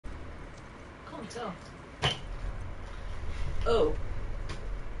tell. Oh.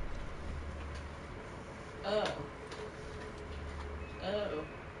 Oh. Oh.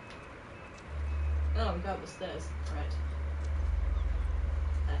 Oh, we got the stairs. Right.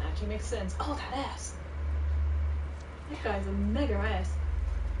 That actually makes sense. Oh, that ass! That guy's a mega ass.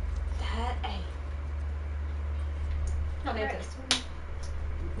 That A. Not made this.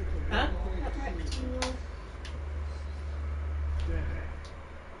 Huh?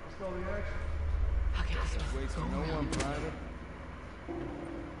 Okay, this one. No one private.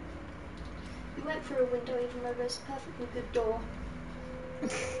 You went through a window even though there's a perfectly good door.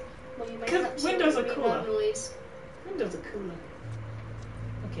 Well, you made Because windows are cooler. no noise. Windows are cooler.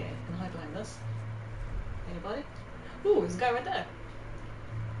 Okay, can I hide behind this? Anybody? Ooh, there's a guy right there.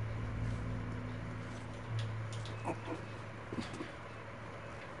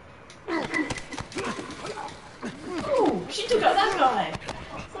 Ooh, she took out that guy.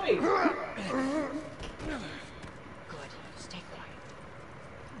 Sweet. Good. Stay quiet.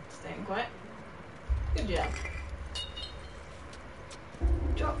 Staying quiet. Good job.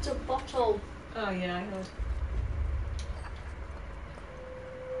 Dropped a bottle. Oh yeah, I heard.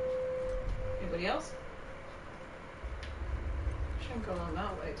 Anybody else? Shouldn't go along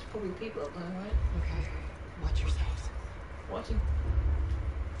that way. There's probably people up there, right? Okay. Watch yourselves. Watching.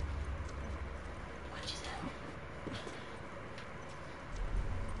 Watch yourself.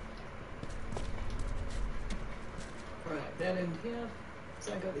 Right, that end here.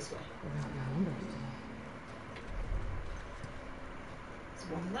 So I go this way. There's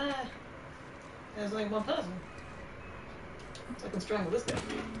one there. There's only one person. So I can strangle this guy.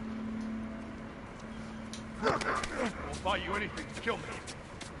 I'll buy you anything to kill me.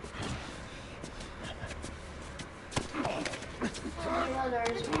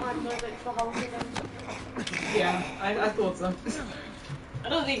 Yeah, I thought so. I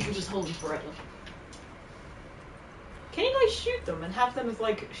don't think you can just hold them forever. Can you guys shoot them and have them as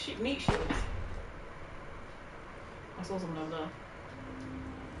like meat shields? I saw someone over there.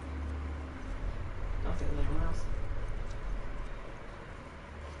 I don't think there's anyone else.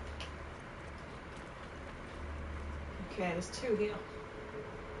 Okay, there's two here.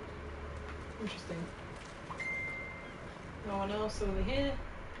 Interesting. No one else over here.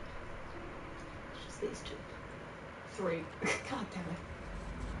 It's just these two. Three. God damn it.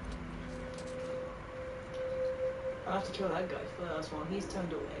 I'll have to kill that guy first while he's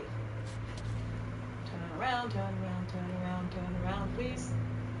turned away. Turn around, turn around, turn around, turn around, please.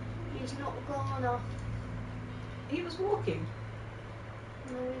 He's not gone off. He was walking.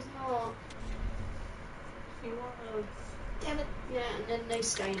 No, he's not. He was. Damn it. Yeah, and then they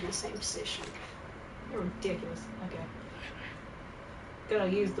stay in the same position. You're ridiculous. Okay. Gotta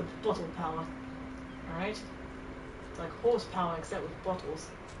use the bottle power. Alright? It's like horsepower except with bottles.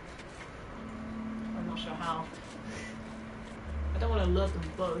 I'm not sure how. I don't want to alert them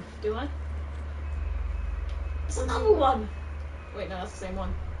both, do I? There's another one! Wait, no, that's the same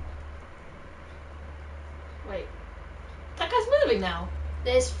one. Wait. That guy's moving now!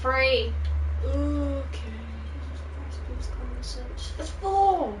 There's 3. Okay. Common sense. There's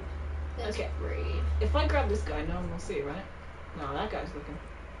 4! There's Okay. 3. If I grab this guy, no one will see, right? No, that guy's looking.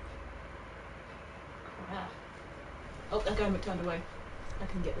 Crap. Oh, that guy turned away. I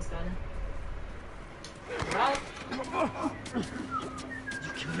can get this guy now. Right.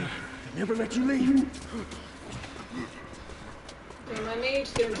 You kill me. I'll never let you leave. Doing my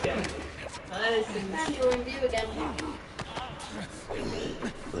mage, doing it again. Nice. And you're in view again.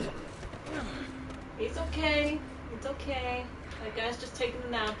 It's okay. It's okay. That guy's just taking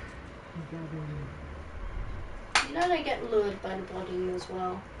a nap. You know they get lured by the body as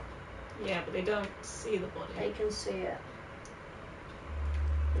well. Yeah, but they don't see the body. They can see it.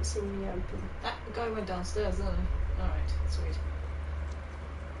 It's in the open. That guy went downstairs, didn't he? Alright, sweet.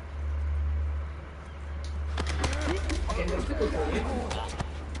 Okay, I'm gonna quickly call you.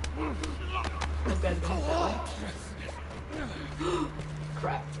 Those guys are going that way.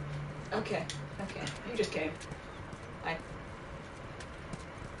 Crap. Okay, okay. You just came. Hi.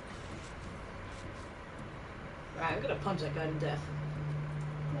 Right, I'm gonna punch that guy to death.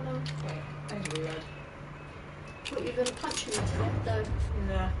 Okay, I need to reload. What, you're gonna punch him to death though?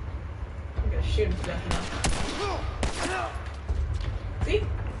 Nah. I'm gonna shoot him to death now. See?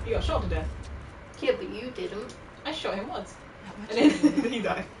 You got shot to death. Yeah, but you didn't. I shot him once. And then he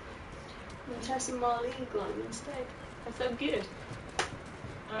died. Chasing Marley got him instead. That's so good.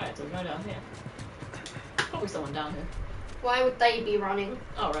 Alright, so we go down here. Probably someone down here. Why would they be running?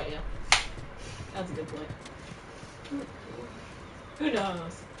 Oh, right, yeah. That's a good point. Who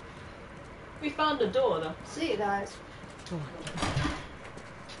knows? We found a door, though. See you guys.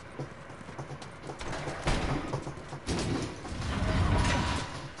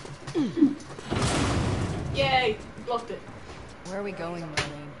 are we going,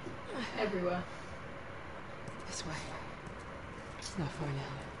 Marlene? Everywhere. This way. It's not far now.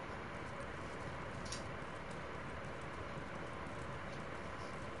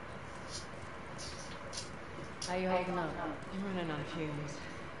 How you holding up? I'm running on fumes.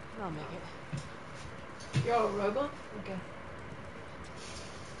 I'll make it. You're a robot? Okay.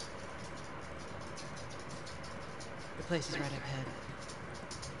 The place is right up ahead.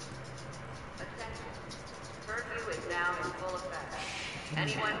 Attention. Curfew is now in full effect.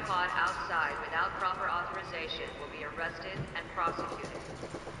 Anyone caught outside without proper authorization will be arrested and prosecuted.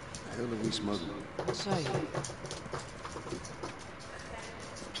 The hell are we smuggling? I'll show you. Curfew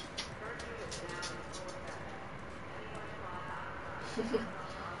is now in full effect. Anyone caught outside without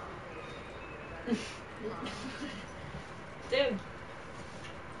Dude.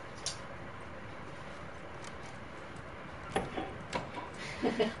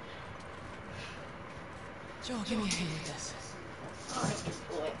 Joel, give me a hand with this. Alright,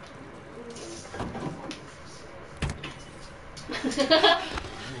 boy.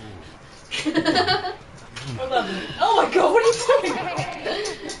 Oh my god, what are you doing?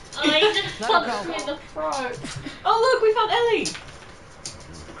 I just Let her punched go. me in the throat. Oh look, we found Ellie!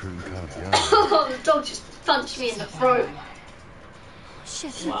 Crew cop, yeah. Oh, the dog just punched me in the throat.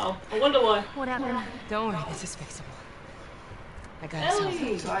 Shit. Wow, I wonder why. What happened? Don't worry, this is fixable. I got it.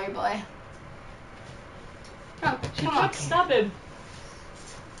 Ellie! Sorry, boy. Oh, She come tried on. to stab him.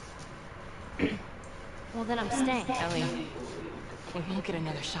 Well, then I'm staying. Ellie, we won't get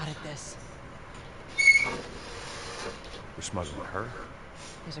another shot at this. We're smuggling her?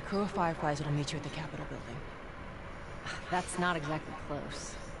 There's a crew of Fireflies that'll meet you at the Capitol building. That's not exactly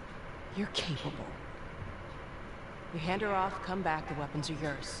close. You're capable. You hand her off, come back, the weapons are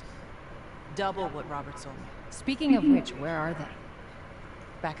yours. Double what Robert sold me. Speaking of which, where are they?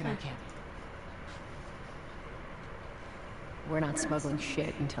 Back in our camp. We're not smuggling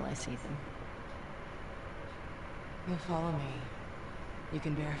shit until I see them. You'll follow me. You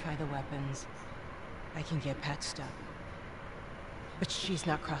can verify the weapons. I can get patched up. But she's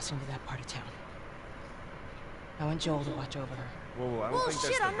not crossing to that part of town. I want Joel to watch over her. Whoa, I don't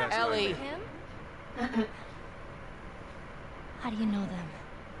think that's the best Ellie. idea. Him? How do you know them?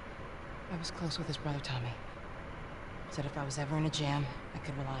 I was close with his brother Tommy. Said if I was ever in a jam, I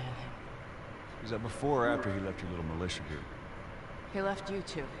could rely on him. Was that before or after he left your little militia here? He left you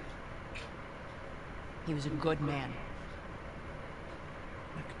too. He was a good man.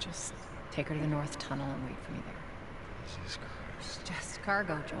 I could just take her to the North Tunnel and wait for me there. Jesus Christ. Just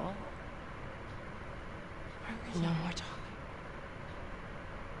cargo, Joel. No more talk.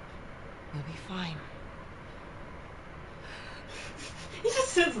 You'll be fine. He just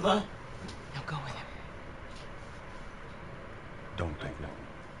sits there. Now go with him. Don't take long.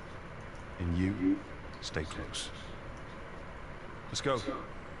 And you, stay close. Let's go.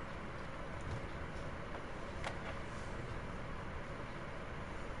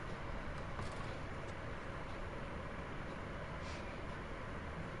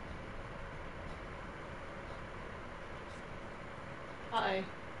 Hi.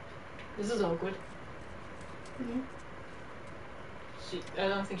 This is awkward. Mhm. I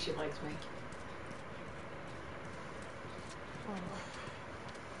don't think she likes me. Oh.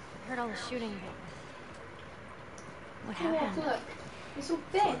 I heard all the shooting, but... What Oh, happened? look. It's all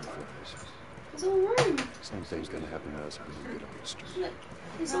bed. Fireflies. There's all room. Same thing's gonna happen to us when we get on the street. Look.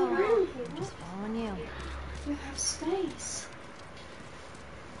 There's all room here. Just following you. You have space.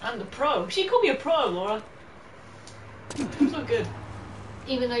 I'm the pro. She called me a pro, Laura. I'm so good.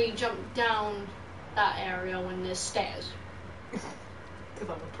 Even though you jump down that area when there's stairs, Because I'm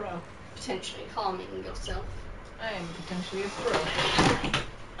a pro. potentially harming yourself. I am potentially a pro.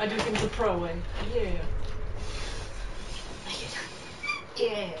 I do things the pro way. Yeah.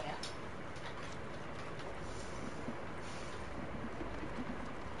 Yeah.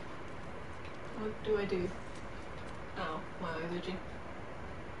 What do I do? Oh, my eyes itchy.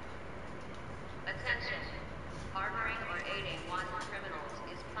 Attention. Harboring or aiding wanted criminals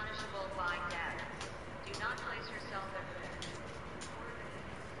is punishable by death. Do not place yourself at risk.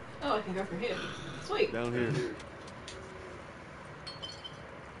 Oh, I can go for here. Sweet. Down here.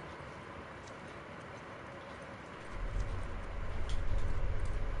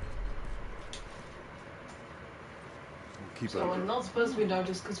 Keep So we're up. not supposed to be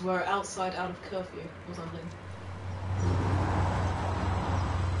noticed because we're outside out of curfew or something.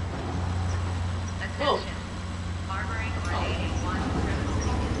 Attention. Harboring or aiding wanted criminals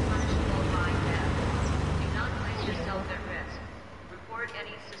is punishable by death. Do not place yourself at risk. Report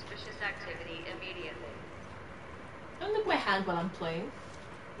any suspicious activity immediately. Don't lick my hand while I'm playing.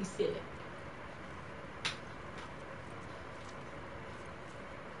 You silly.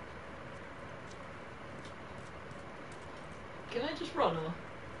 run or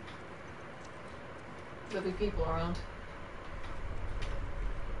there'll be people around.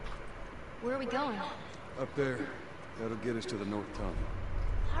 Where are we going? Up there. That'll get us to the north tunnel.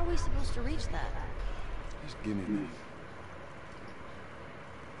 How are we supposed to reach that? Just give me a minute.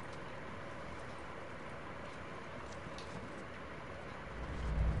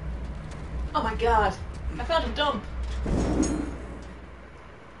 Oh my god! I found a dump!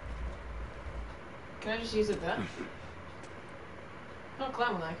 Can I just use it there? Can't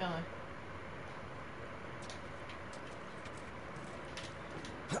climb on that, can I?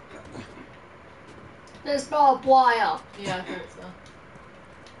 There's barbed wire. Yeah, I thought so.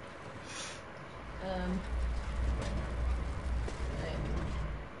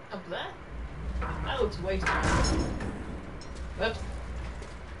 Up there? That looks way too high. Whoops.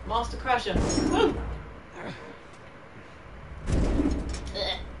 Master Crasher. Woo!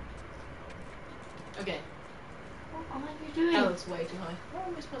 Okay. What are you doing? That looks way too high. Where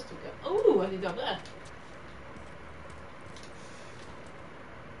am I supposed to go? Ooh, I can go up there.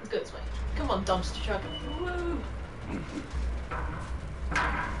 Let's go this way. Come on, dumpster truck. Woo!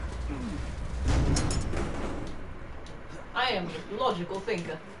 I am a logical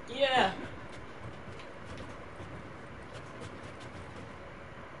thinker. Yeah!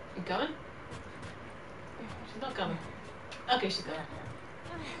 You coming? She's not coming. Okay, she's coming.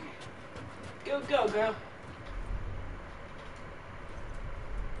 Go, go, girl.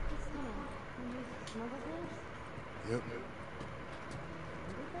 Yep.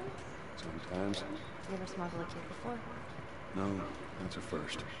 Sometimes. You ever smuggle a kid before? No, that's a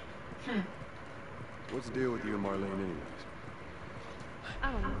first. What's the deal with you and Marlene anyways?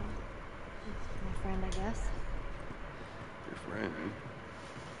 I don't know. My friend, I guess. Your friend, huh?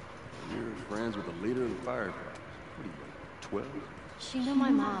 You're friends with the leader of the firefighters. What are you, 12? She knew my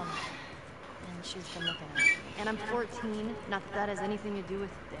mom. And she's been looking at me. And I'm 14. Not that that has anything to do with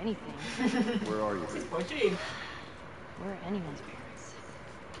anything. Where are you? 14. We're anyone's parents.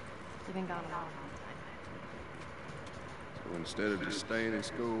 They've been gone a long time. So instead of just staying in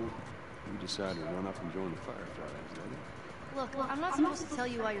school, you decided to run up and join the firefighters, didn't you? Look, I'm not supposed to tell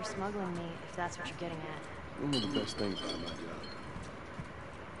you why you're smuggling me, if that's what you're getting at. One of the best things about my job.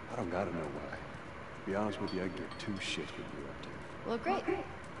 I don't gotta know why. To be honest with you, I give two shits what you're up to. Well, great.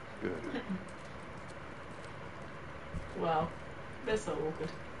 Good. Wow. They're so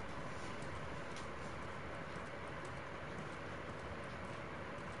awkward.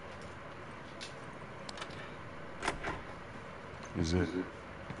 Is it?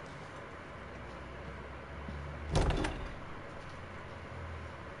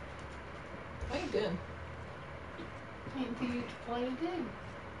 What are you doing? Waiting for you to play a game.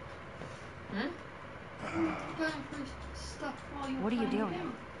 Going through stuff while you're What are you playing a doing?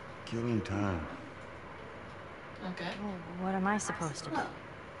 game. Killing time. Okay. Well, what am I supposed to do? Huh?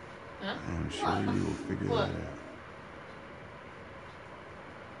 I'm sure you will figure What? that out.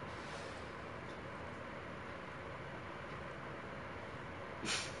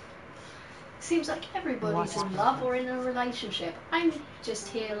 Seems like everybody's What's in love or in a relationship. I'm just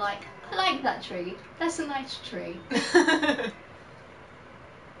here like, I like that tree. That's a nice tree. I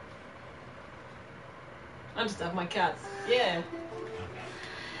just have my cats. Yeah.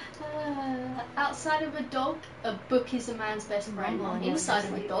 Outside of a dog, a book is a man's best friend. Rumbling Inside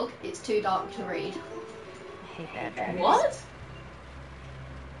in of a dog, it's too dark to read. I hate bad dreams. What?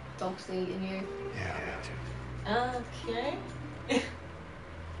 Dog's eating you. Yeah, me too. Okay.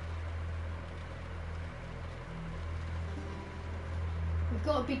 You've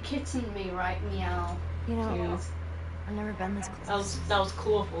got a big kitten me, right? Meow. You know, Jeez. I've never been this close. That was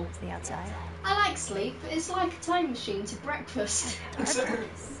clawful. It's the outside. I like sleep, but it's like a time machine to breakfast.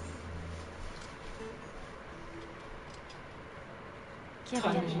 Can't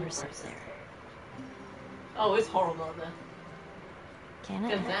Time be any machine worse up breakfast. there. Oh, it's horrible out there. Can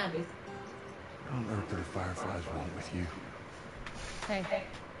Got it? zombies. What on earth do the fireflies want with you? Hey.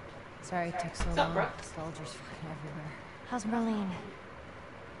 Sorry it took so What's up, long. bro? Soldiers fucking everywhere. How's Marlene?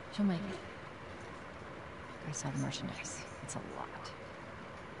 She'll make it. I saw the merchandise. It's a lot.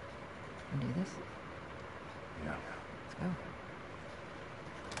 Wanna do this? Yeah. Let's go.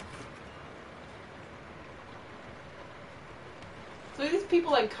 So are these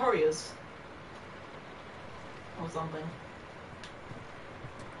people like couriers? Or something.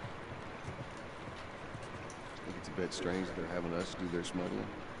 Think it's a bit strange they're having us do their smuggling.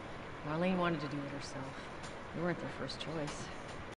 Marlene wanted to do it herself. We weren't their first choice.